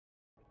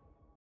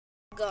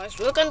Guys,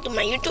 welcome to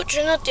my YouTube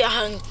channel,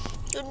 Tiahan.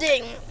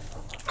 Today,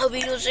 I'll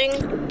be using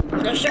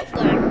the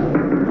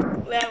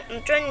shotgun. Well,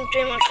 I'm trying to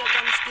train my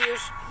shotgun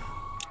skills.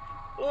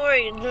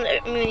 Alright,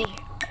 let me.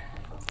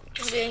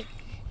 Okay,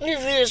 this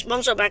video is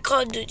sponsored by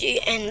Call of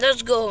Duty, and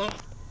let's go.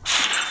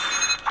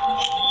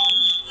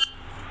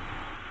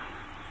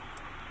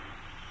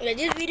 Yeah,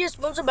 this video is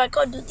sponsored by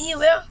Call of Duty.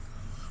 Well,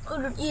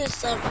 Call of Duty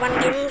is a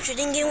fun game,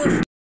 shooting game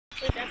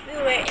which I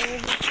feel very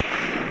angry.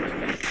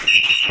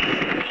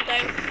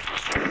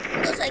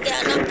 Because I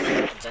get a lot of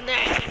kills and then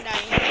I can die.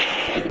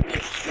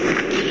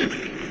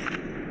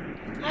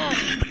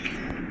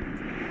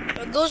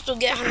 It goes to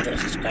get 100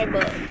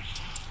 subscribers.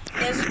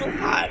 That's too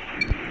hard.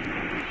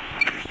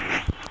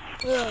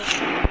 Can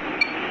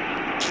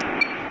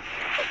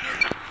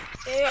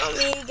you help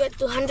me get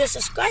to 100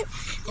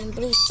 subscribers? And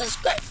please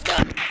subscribe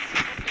the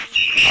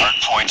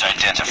Hardpoint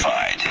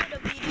identified.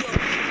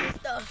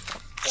 video.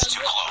 It's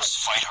too close.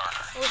 Fight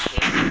harder.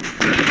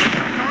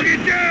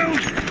 Target down!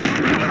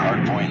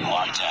 Hardpoint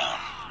locked down.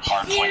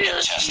 Hardpoint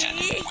contested.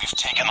 We've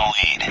taken the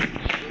lead.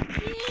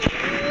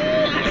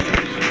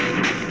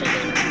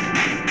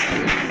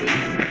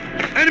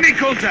 Enemy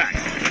contact!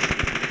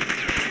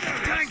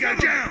 Tango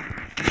down!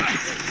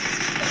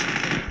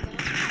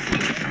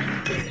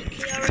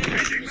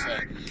 Changing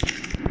mag!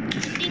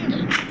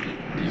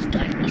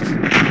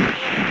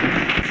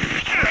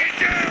 Target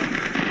down!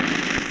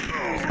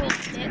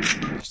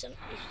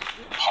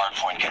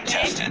 Hardpoint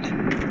contested.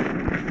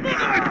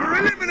 Sniper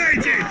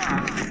eliminated!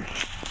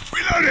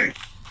 Reloading!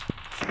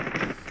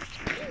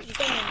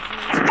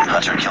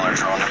 Hunter killer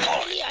drone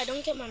deployed. I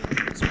don't get my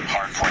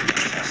Hardpoint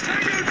contested.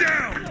 Tango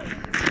down!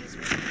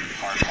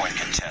 Hardpoint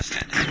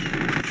contested.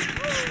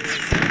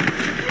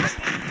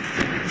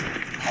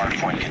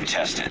 Hardpoint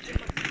contested.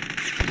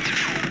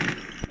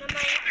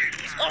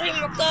 Sorry,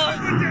 Maka.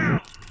 One down!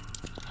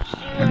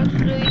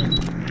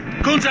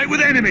 Contact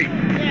with enemy!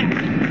 Yeah.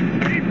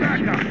 Need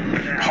backup!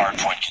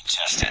 Hardpoint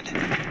contested.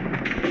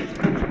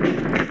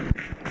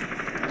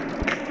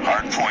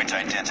 Hardpoint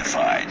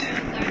identified.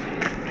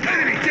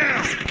 Enemy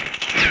down!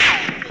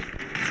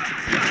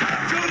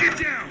 Target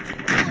down!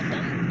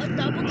 A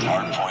double kill.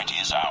 Hardpoint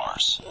is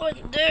ours. Oh,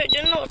 they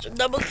know it's a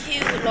double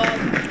kill, log.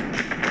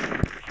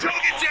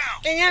 Target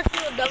down! They have to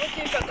do a double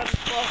kill shotgun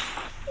before.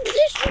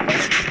 This shotgun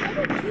is a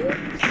double kill.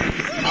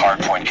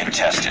 Hardpoint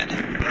contested.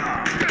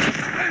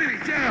 Enemy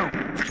down!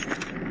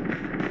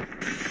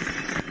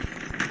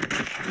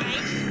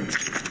 Nice.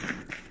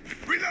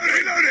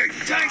 Reloading!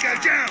 Tango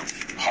down!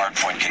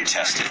 Hardpoint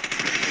contested.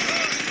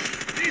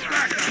 Need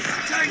backup!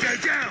 Tango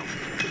down!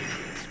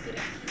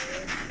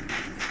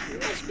 You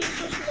must be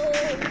so slow.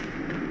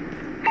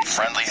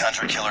 Friendly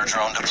hunter killer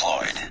drone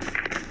deployed.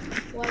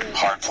 Why?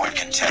 Hardpoint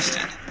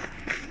contested.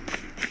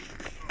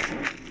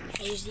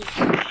 I use these.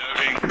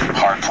 Reloading!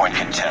 Hardpoint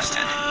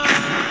contested.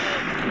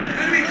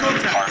 Enemy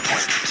contact!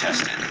 Hardpoint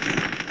contested.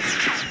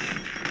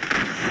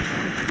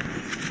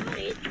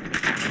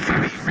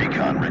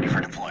 Recon ready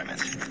for deployment.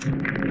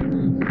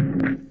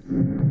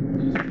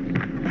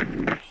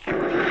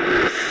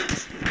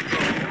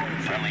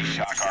 Friendly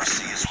shock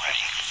RC is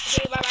ready.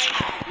 Okay, bye bye.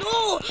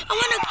 No, I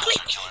wanna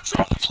click. Killer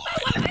drone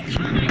deployed.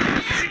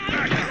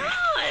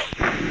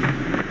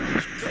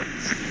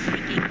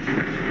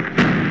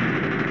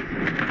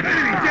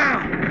 Enemy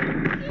down!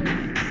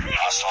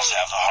 Hostiles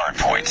have the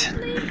hardpoint.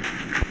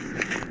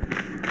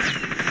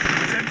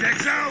 Semtex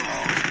out!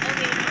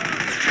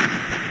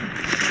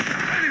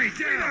 Enemy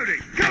down!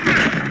 Reloading! Cover!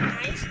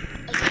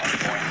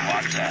 Hardpoint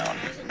locked down.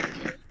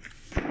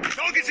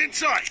 Target's in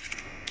sight!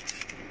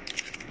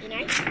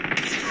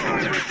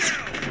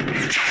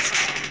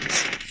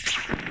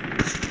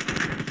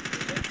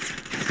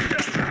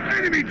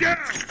 Enemy down!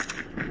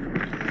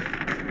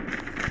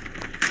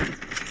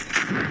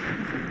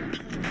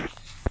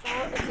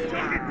 Target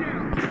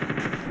down!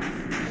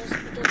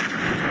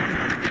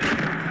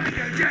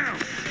 Tango down!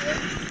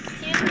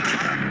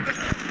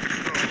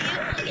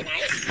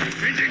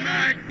 Changing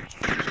mag!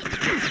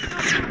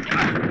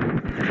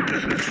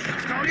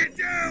 Target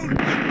down!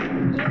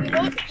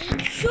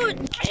 Shoot!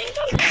 I didn't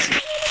come there.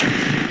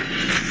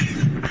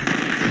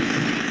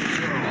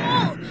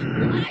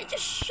 No! I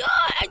just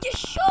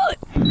shot!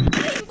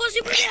 It's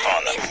impossible Keep that I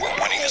on them. missed We're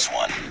winning this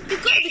one. You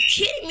gotta be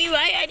kidding me,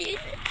 right? I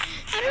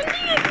don't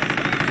think I missed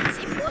that. It's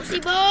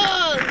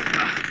impossible!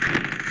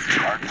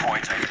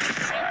 Hardpoint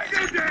identified.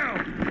 Go down!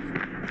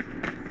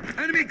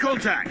 Enemy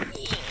contact!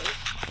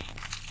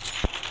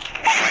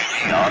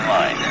 UAV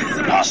online.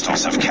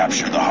 Hostiles have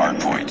captured the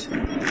hardpoint.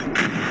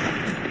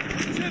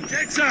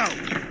 Semtex out!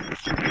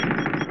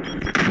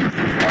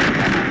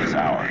 Hardpoint is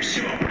ours.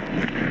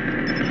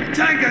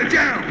 Tango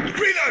down!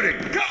 Reloading!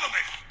 Cover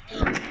me!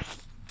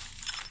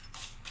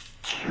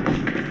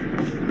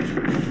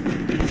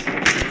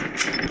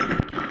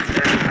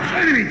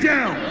 Enemy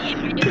down!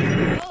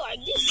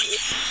 Like this.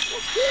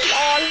 Let's go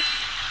on.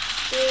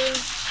 Okay,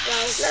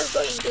 guys, let's go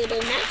into the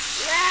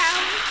next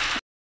round.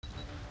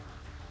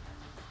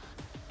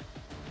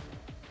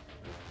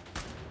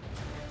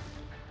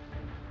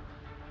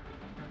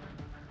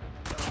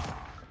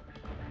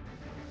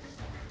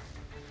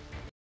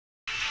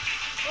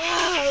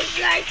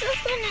 guys,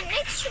 let's go in the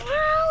next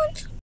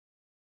round.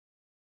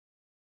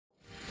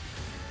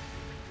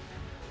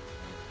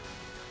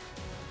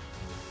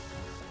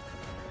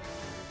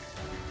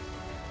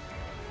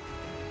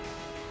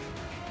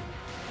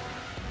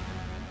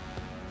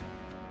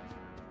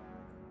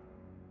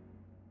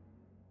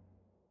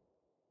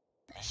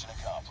 Mission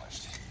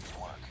accomplished.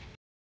 Good work.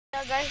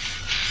 Yeah, guys,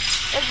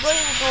 let's go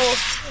into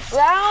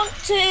round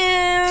 2.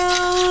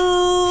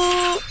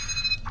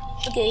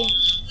 Okay.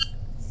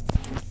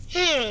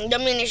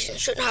 Domination.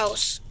 Shoot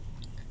house.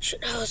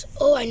 Shoot house.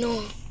 Oh, I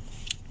know.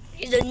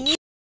 It's a new.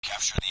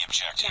 Capture the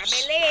objectives.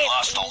 I believe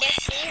Lost the in this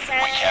lead. season.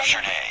 We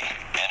captured A.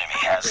 Enemy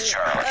has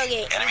Charlie.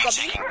 Okay, Enemy copy.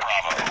 taking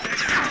Bravo.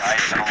 Tied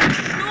for the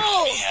lead.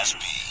 No! Enemy has B.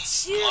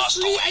 Lost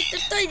the Seriously, I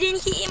lead. thought I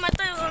didn't hit him. I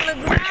thought it was on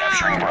the We're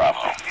capturing ground.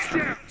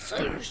 Bravo. So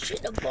you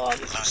shoot the bomb.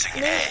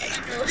 Losing No, A.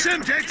 explode.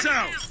 Semtex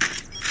out!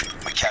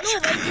 We No,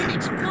 captured but it B. didn't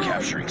explode.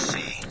 Capturing C.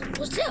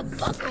 Was there a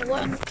bug or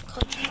what?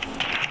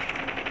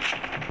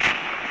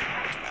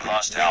 We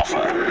lost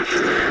Alpha.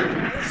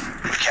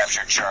 We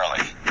captured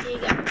Charlie. There you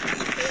go.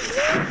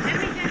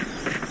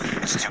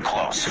 It's too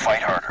close.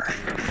 Fight harder.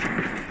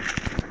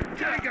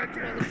 Tango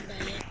down!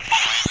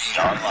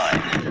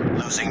 Online.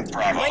 Losing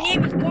Bravo. My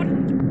name is God.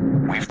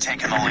 We've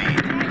taken the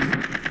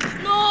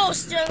lead. No,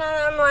 still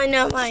not mine,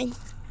 not mine.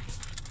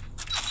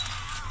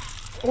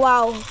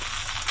 Wow.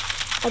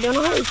 I don't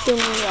know how to kill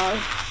me, y'all.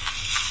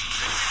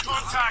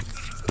 Contact!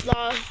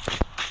 Lol.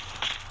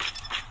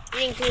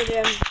 Didn't kill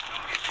them.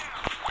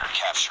 We're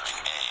capturing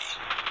A.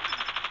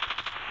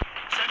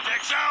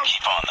 Semtex out!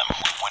 Keep on them.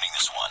 We're winning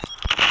this one.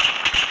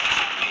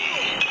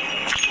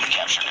 We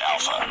captured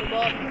Alpha. The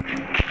bomb.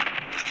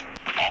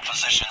 All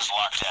positions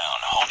locked down.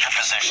 Hold your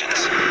positions.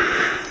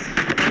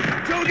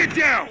 Target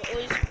down!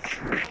 Always.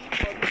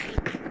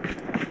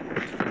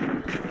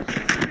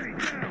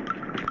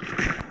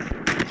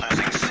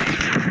 Losing C.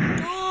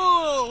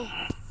 No.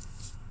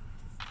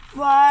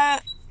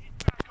 What?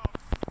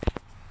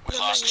 We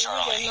lost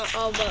Charlie. Not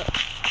all but.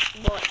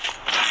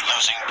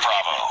 Losing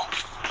Bravo.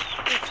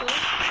 Okay.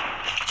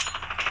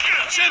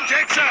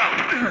 Semtex out!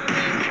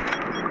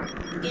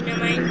 You know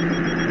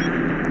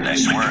mine.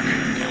 Nice work.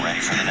 Get ready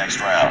for the next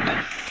round.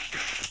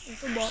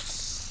 Football.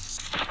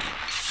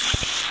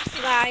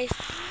 Guys,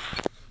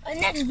 our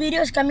next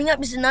video is coming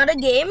up. Is another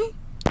game.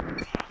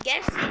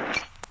 Guess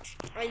it.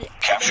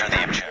 Capture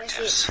the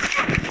objectives.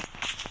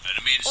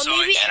 Enemy Or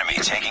maybe Enemy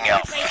taking if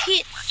Alpha. I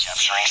hit. We're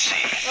capturing C.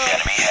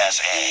 Enemy has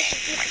A.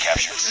 We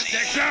captured C.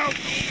 Semtex out!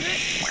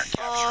 We're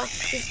Or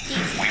capturing B.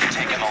 50. We've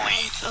taken the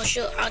lead.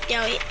 I'll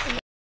tell it.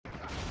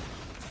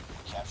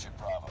 Captured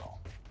Bravo.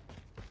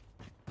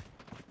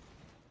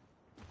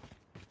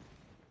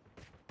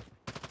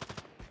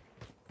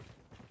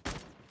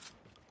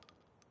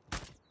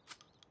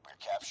 We're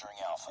capturing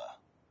Alpha.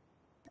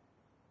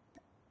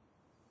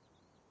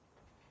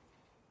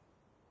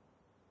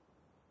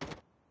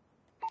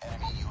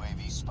 Enemy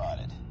UAV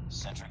spotted.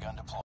 Sentry gun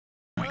deployed.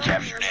 We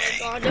captured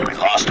A. We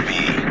lost B.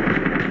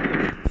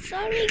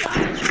 Sorry,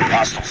 guys.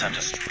 Hostiles have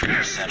destroyed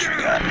our sentry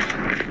gun.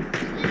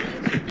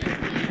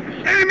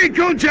 Enemy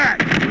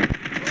contact!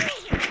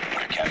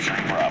 We're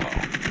capturing Bravo.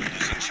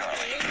 Losing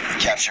Charlie. We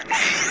captured B.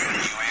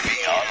 UAV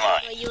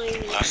online.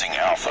 Losing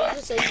Alpha.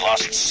 We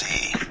lost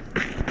C.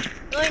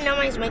 No, no,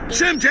 mine's my thing.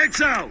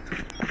 Semtex out!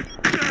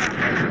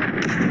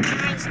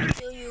 Nice to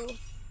kill you.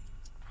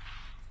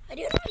 I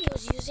didn't know he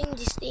was using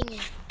this thing. We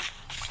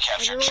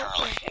captured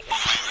Charlie.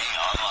 UAV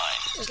online.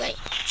 It's like.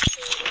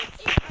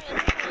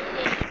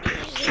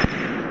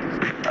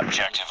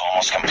 Objective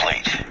almost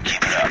complete.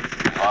 Keep it up.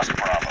 We lost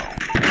Bravo.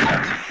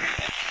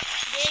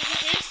 Did you do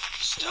this?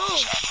 No.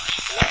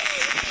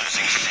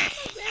 Losing C.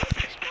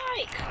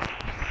 Spike.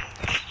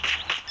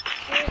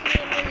 Seriously,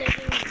 I'm not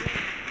letting you.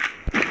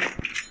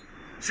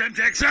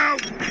 Semtex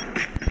out!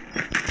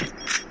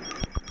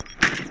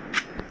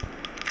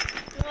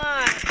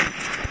 What?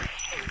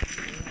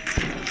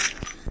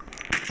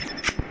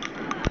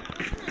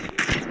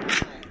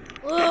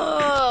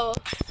 Whoa.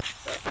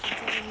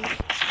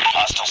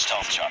 Hostile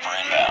stealth chopper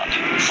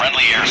inbound.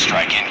 Friendly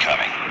airstrike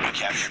incoming. We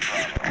captured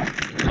Bravo.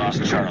 We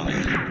lost Charlie.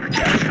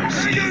 Captured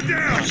C. Tango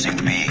down! Losing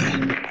B.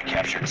 We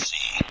captured C.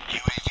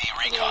 UAV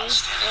recon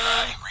standing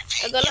by. I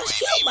Repeat. got lost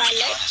kill by UAV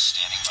leg. recon is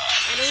standing by.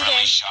 I don't Friendly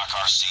care. shock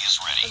RC is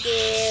ready.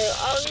 Okay,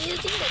 I'll be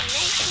using the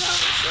next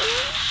round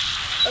soon.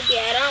 Okay,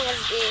 I don't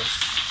want this.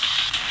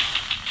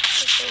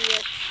 It's so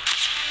weird.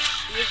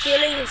 The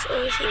killing is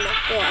always in my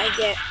core, I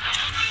get.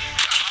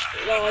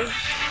 Lol.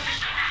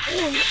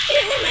 Oh,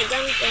 my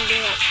gun is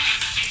ending up.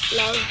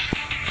 Lol.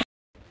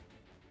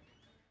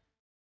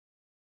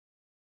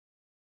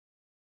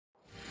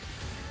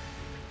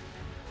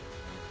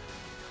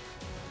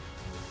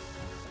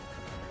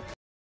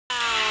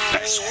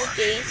 Nice work.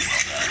 Okay.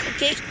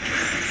 Okay.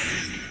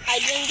 I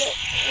didn't get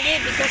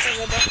it because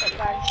of the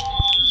shotgun.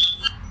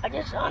 I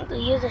just want to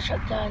use the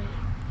shotgun.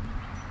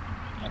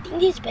 I think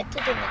this is better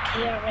than the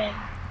KRM.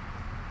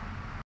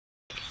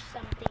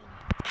 Something.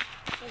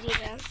 Okay,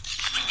 then.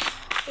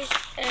 This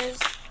is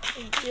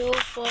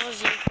 0405.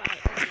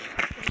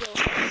 Okay. Go.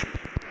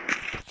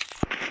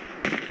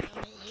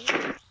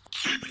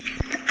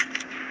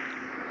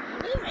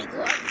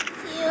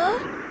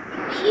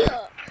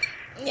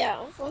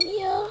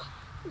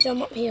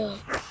 jump up here.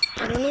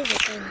 I don't know if I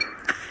can.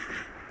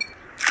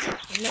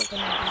 I'm not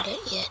gonna do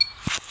that yet.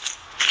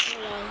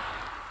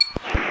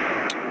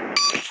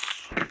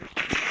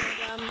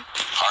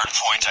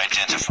 Hardpoint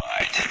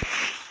identified.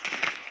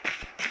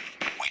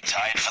 We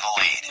tied for the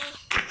lead.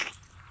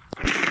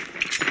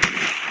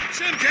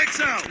 Semtex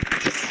out!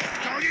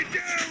 Target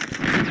down!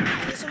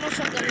 There's so much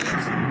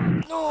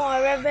shotguns. No, I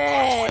read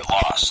it. We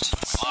lost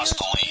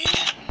the lead.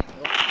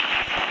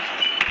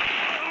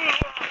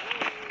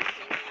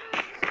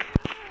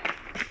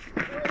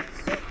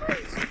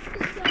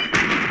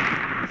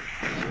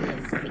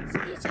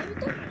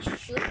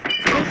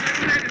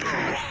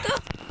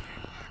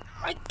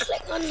 I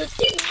click on the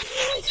thing.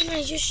 Why can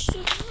I just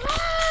shoot?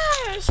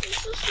 Ah, it's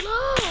so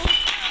slow.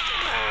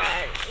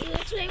 You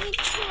expect me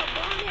to shoot a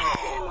bomb and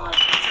kill him all.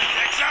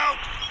 Semtex out!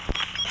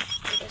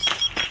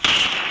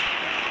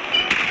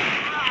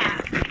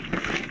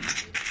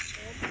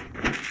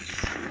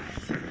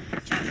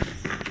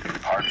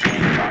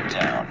 Hardpoint locked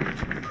down.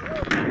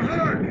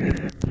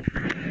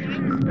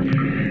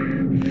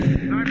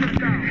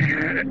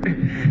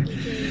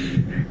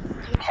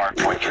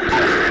 Hardpoint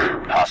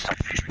contested. Hostile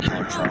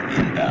killer drone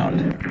inbound.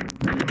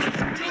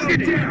 Get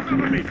down!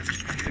 Cover me!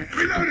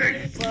 Reloading!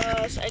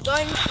 First, I got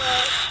him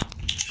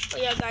first. Oh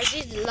yeah, guys,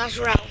 this is the last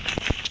round.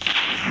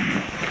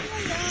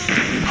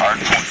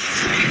 Hardpoint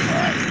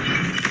verified.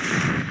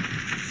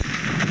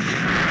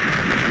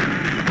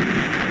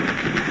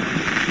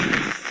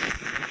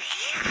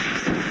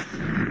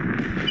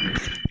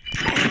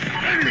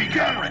 Enemy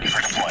down! Ready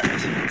for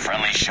deployment.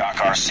 Friendly Shock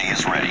RC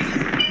is ready.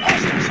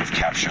 Hostiles have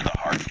captured the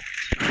hardpoint.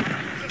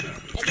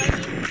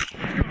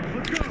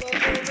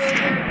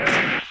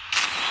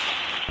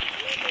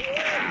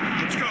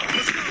 Let's go!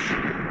 Let's go!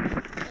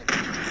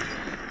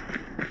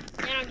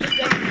 Then I'm just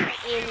going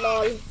in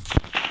lol.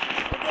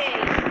 Okay.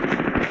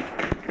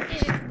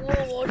 This is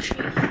World War III.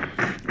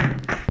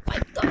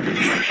 Fight the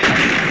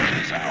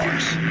Is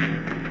ours.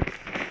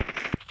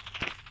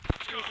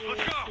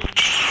 Let's go!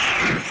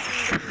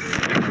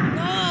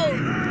 No!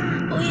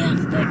 Oh yeah, I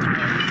forgot to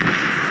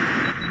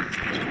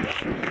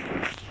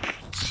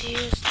get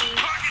seriously.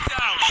 Target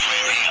down!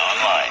 UAV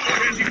online.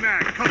 Changing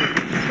mag, cover me.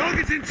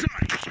 Target's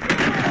inside!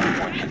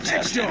 Hardpoint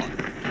contested.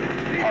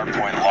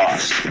 Hardpoint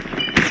lost.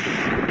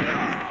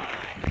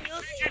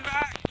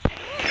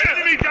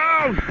 Enemy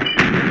down!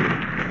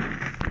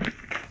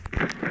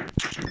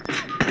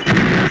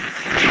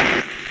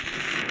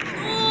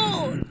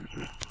 No!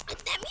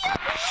 Damn it!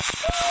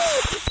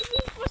 This is me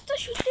faster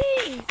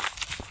shooting!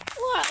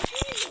 What?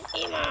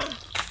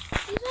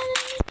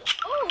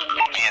 Oh!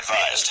 Be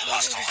advised,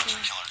 hostile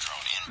killer drone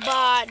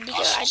inbound. But the I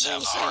Hostiles think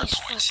have it's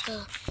hardpoint. faster.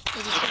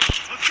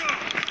 Let's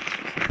go!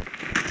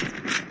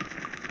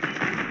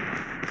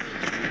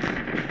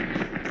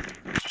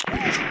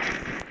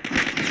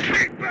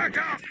 Speed back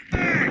up!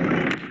 Bang!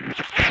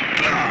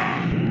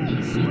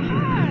 It's so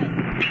hard.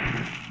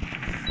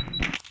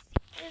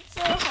 It's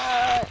so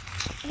hard.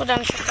 But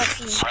I'm so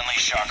coffee. Friendly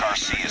Shock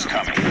RC is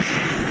coming.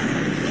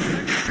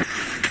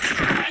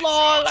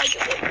 Lol, I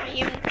just wait for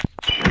him.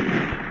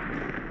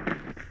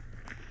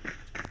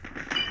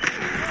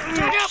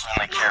 Shut up!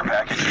 Friendly care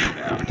package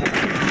inbound.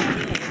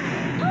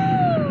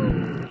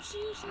 No!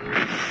 Seriously?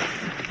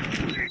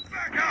 Speed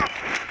back up!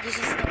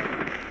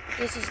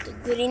 This is the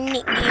green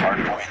nick game.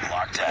 Hardpoint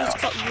locked down. It's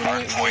called Unit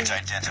Hardpoint game.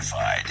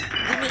 identified.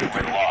 Unit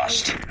We're game.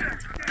 lost.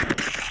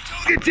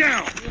 Get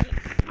down!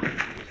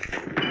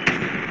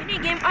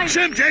 Unit game. I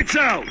Semtex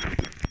out!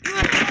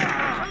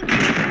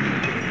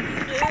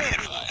 Be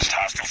advised,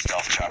 hostile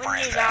stealth chopper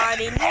inbound.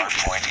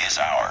 Hardpoint is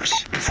ours.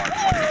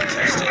 Hardpoint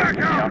contested.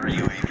 Counter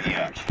UAV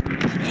up.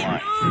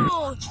 Flying. No!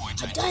 Hardpoint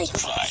I died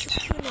because identified. it's so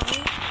cute now.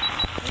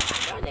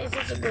 I died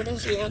because it's a golden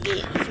shield. Okay,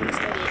 it's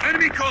Mr. Day.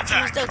 Enemy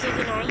contact! Mr.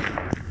 Kikina.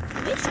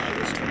 Which I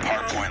used to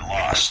Hardpoint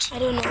lost. I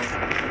don't know.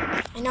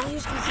 I now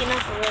use Kikina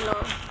for real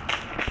long.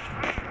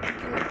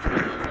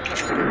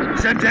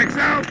 Semtex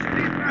out!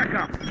 Speed back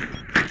up!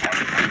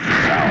 Hardpoint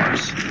is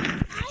ours.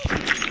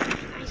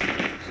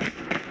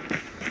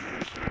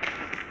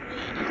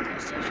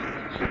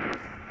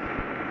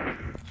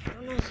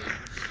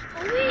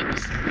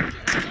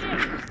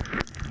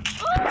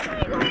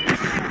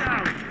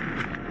 Down!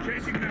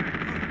 Changing mag.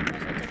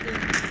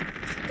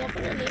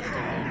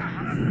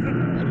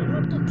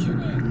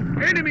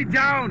 Enemy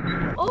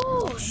down!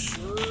 Oh,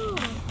 sure.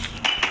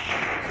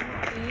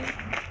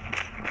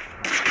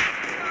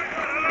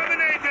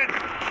 Eliminated!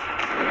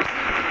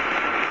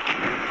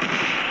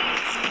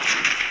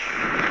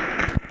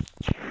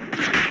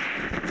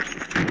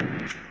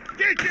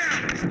 Get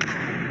down!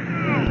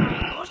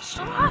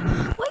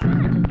 What are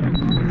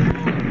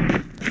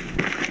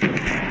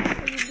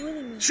you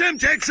doing me?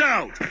 Semtex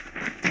out!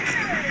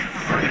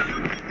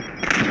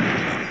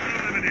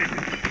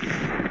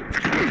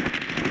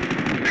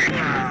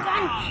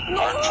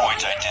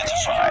 Hardpoint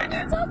identified.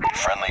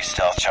 Friendly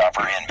stealth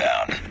chopper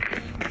inbound.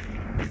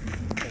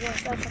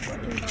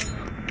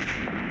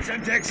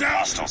 Semtex out!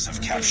 Hostiles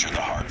have captured the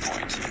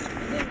hardpoint.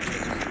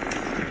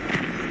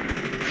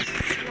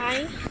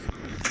 Nice.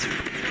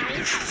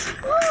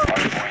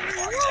 Hardpoint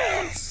locked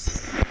down.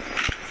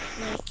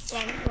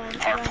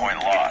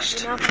 Hardpoint lost.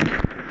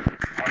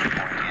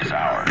 Hardpoint is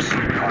ours.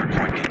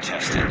 Hardpoint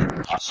contested.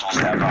 Hostiles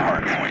have the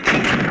hardpoint.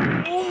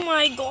 Oh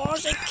my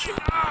gosh, I killed.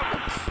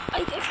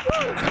 I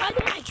exploded. How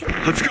did I kill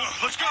him? Let's go.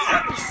 Let's go.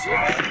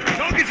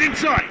 Target's in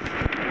sight.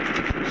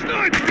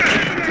 Sniper.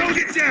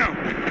 Target down.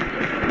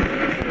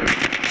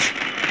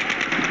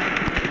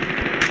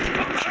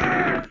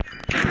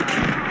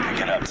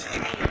 Get up,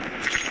 team.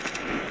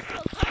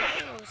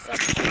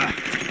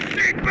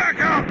 Dig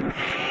back up.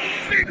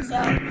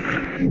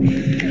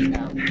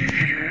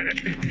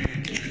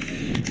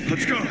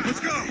 Let's go. Let's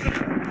go.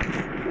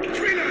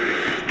 Reloading.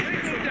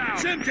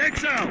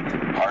 Semtex out.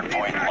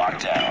 Hardpoint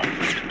locked down.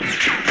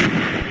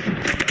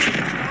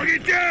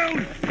 Target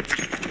down.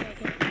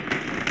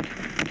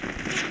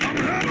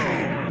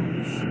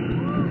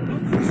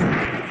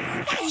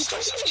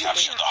 Hostiles have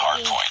captured the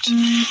hardpoint.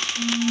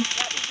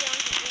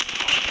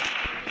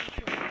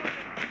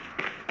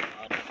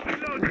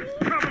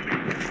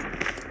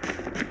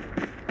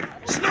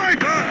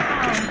 Sniper.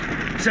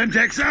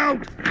 Semtex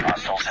out.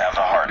 Hostiles have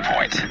the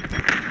hardpoint.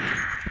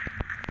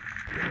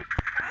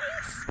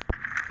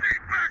 Dig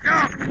back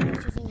up.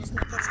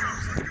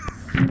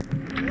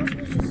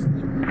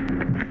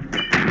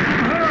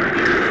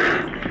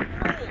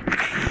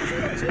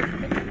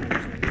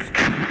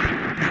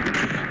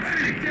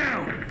 Enemy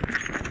down.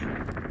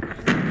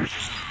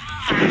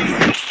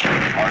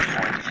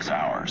 Hardpoint is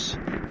ours.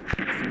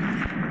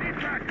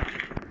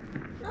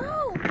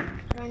 No.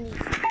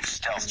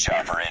 Stealth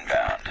chopper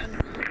inbound.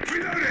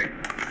 Reloading.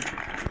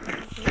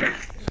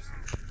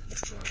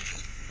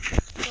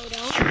 Go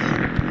down.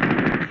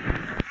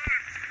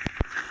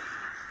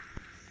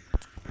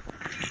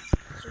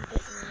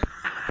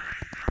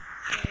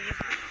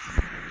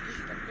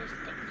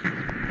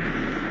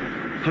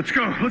 Let's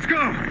go. Let's go.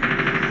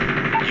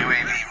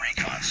 UAV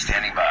recon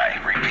standing by.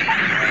 Repeat.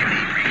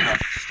 UAV recon.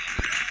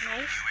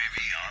 Nice. UAV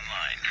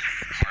online.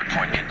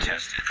 Hardpoint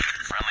contested.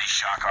 Friendly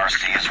shock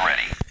RC is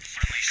ready.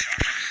 Friendly shock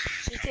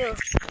RC Me too.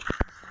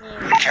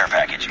 is care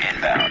package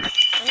inbound.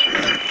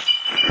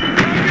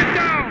 Target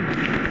down.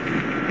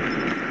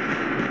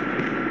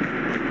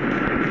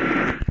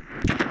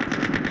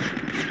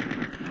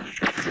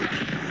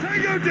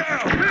 Tango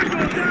down.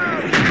 Missile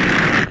down.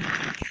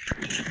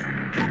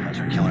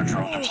 Hunter killer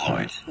drone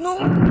deployed. No.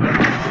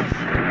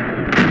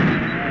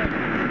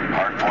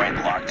 Hardpoint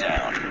locked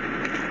down.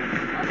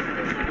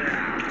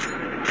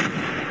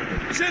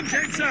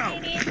 Semtex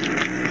out.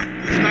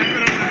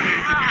 Sniper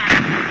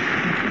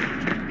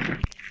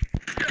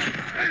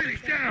enemy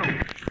down.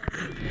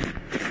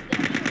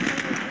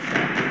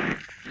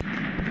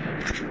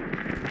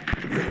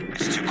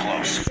 It's too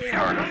close.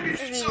 Hard.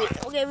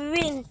 Okay, we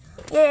win.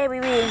 Yeah, we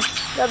win.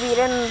 The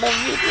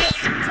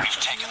video.